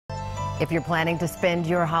If you're planning to spend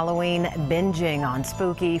your Halloween binging on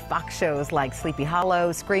spooky Fox shows like Sleepy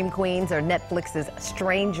Hollow, Scream Queens, or Netflix's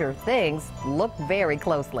Stranger Things, look very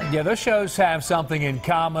closely. Yeah, those shows have something in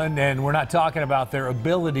common, and we're not talking about their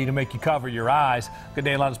ability to make you cover your eyes. Good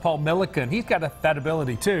day, Atlanta's Paul Milliken. He's got that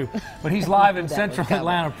ability too, but he's live in Central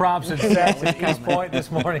Atlanta props and sets at East Point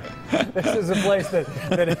this morning. This is a place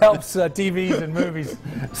that helps TVs and movies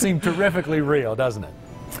seem terrifically real, doesn't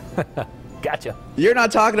it? Gotcha. You're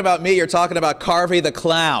not talking about me, you're talking about Carvey the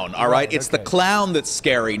Clown, all right? It's the clown that's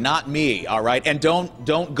scary, not me, all right? And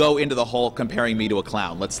don't go into the whole comparing me to a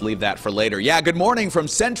clown. Let's leave that for later. Yeah, good morning from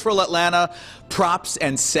Central Atlanta, props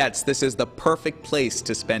and sets. This is the perfect place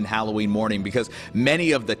to spend Halloween morning because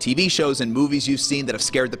many of the TV shows and movies you've seen that have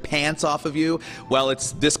scared the pants off of you, well,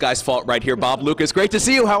 it's this guy's fault right here, Bob Lucas. Great to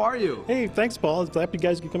see you. How are you? Hey, thanks, Paul. Glad you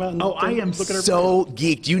guys could come out and I am so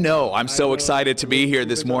geeked. You know, I'm so excited to be here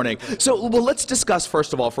this morning. So, well, let's discuss,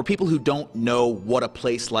 first of all, for people who don't know what a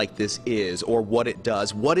place like this is or what it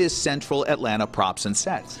does, what is Central Atlanta Props and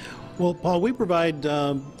Sets? Well, Paul, we provide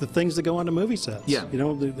the things that go onto movie sets. Yeah. You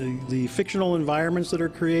know, the fictional environments that are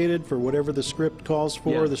created for whatever the script calls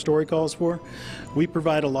for, the story calls for. We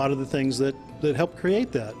provide a lot of the things that help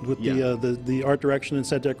create that. With the art direction and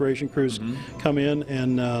set decoration crews come in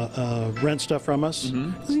and rent stuff from us.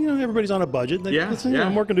 You know, everybody's on a budget. It's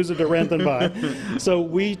more conducive to rent than buy. So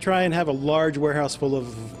we try and have a large warehouse full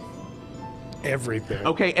of everything.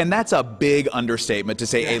 Okay, and that's a big understatement to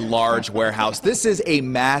say a large warehouse. This is a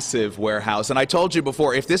massive warehouse, and I told you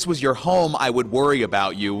before, if this was your home, I would worry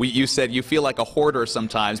about you. You said you feel like a hoarder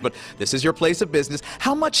sometimes, but this is your place of business.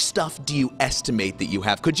 How much stuff do you estimate that you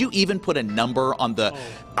have? Could you even put a number on the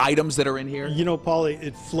items that are in here? You know, Paul,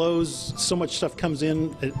 it flows, so much stuff comes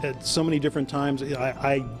in at so many different times.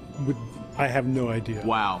 I have no idea.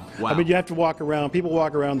 Wow. I mean, you have to walk around. People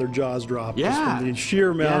walk around, their jaws drop. Just from the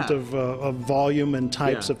sheer amount of volume and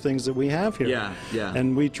types of things that we have here.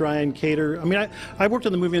 And we try and cater. I mean, I worked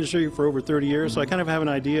in the movie industry for over 30 years, so I kind of have an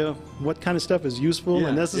idea what kind of stuff is useful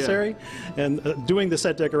and necessary, and doing the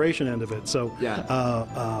set decoration end of it. So,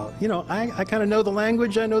 you know, I kind of know the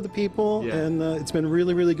language, I know the people, and it's been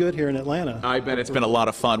really, really good here in Atlanta. I bet it's been a lot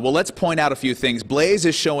of fun. Well, let's point out a few things. Blaze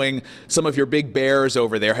is showing some of your big bears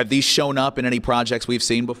over there. Have these shown up in any projects we've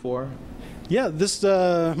seen before? Yeah, this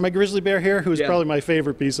my grizzly bear here, who's probably my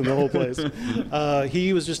favorite piece in the whole place.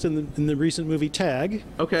 He was just in the recent movie Tag.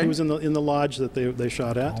 Okay. He was in the lodge that they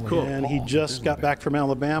shot at. Cool. And he just got back from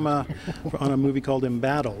Alabama on a movie called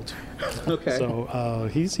Embattled. Okay. So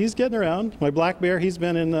he's getting around. My black bear, he's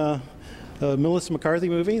been in Melissa McCarthy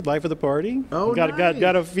movie, Life of the Party. Oh,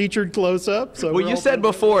 got a featured close-up. So well, you said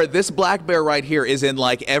before, this black bear right here is in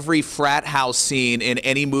like every frat house scene in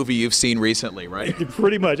any movie you've seen recently, right?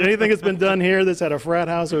 Pretty much. Anything that's been done here that's had a frat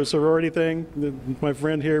house or a sorority thing, my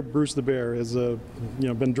friend here, Bruce the Bear, has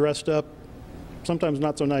been dressed up. Sometimes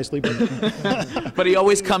not so nicely, but he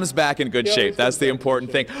always comes back in good shape. That's the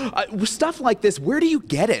important thing. Stuff like this, where do you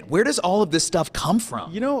get it? Where does all of this stuff come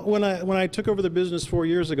from? You know, when I took over the business 4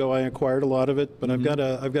 years ago, I acquired a lot of it. But I've got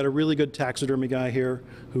a really good taxidermy guy here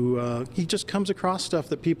who he just comes across stuff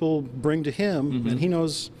that people bring to him, and he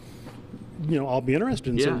knows. You know, I'll be interested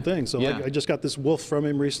in certain things. So like, I just got this wolf from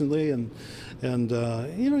him recently, and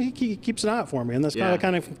you know, he keeps an eye out for me, and that's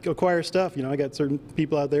kind of acquire stuff. You know, I got certain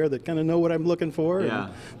people out there that kind of know what I'm looking for,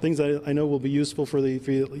 and things that I know will be useful for the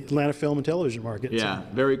Atlanta film and television market. Yeah,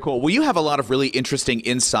 very cool. Well, you have a lot of really interesting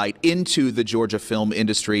insight into the Georgia film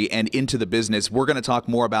industry and into the business. We're going to talk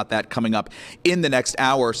more about that coming up in the next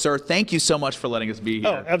hour. Sir, thank you so much for letting us be here.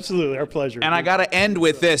 Oh, absolutely, our pleasure. And I got to end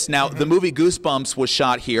with this. Now, the movie Goosebumps was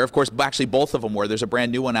shot here. Of course, actually both of them were. There's a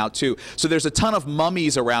brand new one out too. So there's a ton of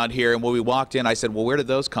mummies around here, and when we walked in, I said, well, where did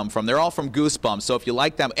those come from? They're all from Goosebumps. So if you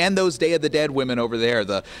like them, and those Day of the Dead women over there,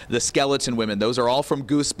 the skeleton women, those are all from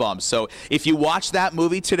Goosebumps. So if you watch that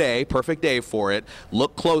movie today, perfect day for it,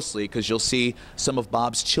 look closely because you'll see some of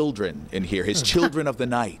Bob's children in here, his children of the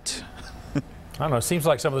night. I don't know. It seems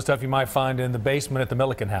like some of the stuff you might find in the basement at the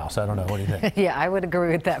Milliken house. I don't know. What do you think? Yeah, I would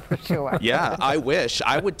agree with that for sure. Yeah, I wish.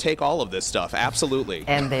 I would take all of this stuff. Absolutely.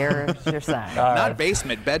 And there's your sign. Not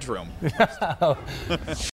basement, bedroom.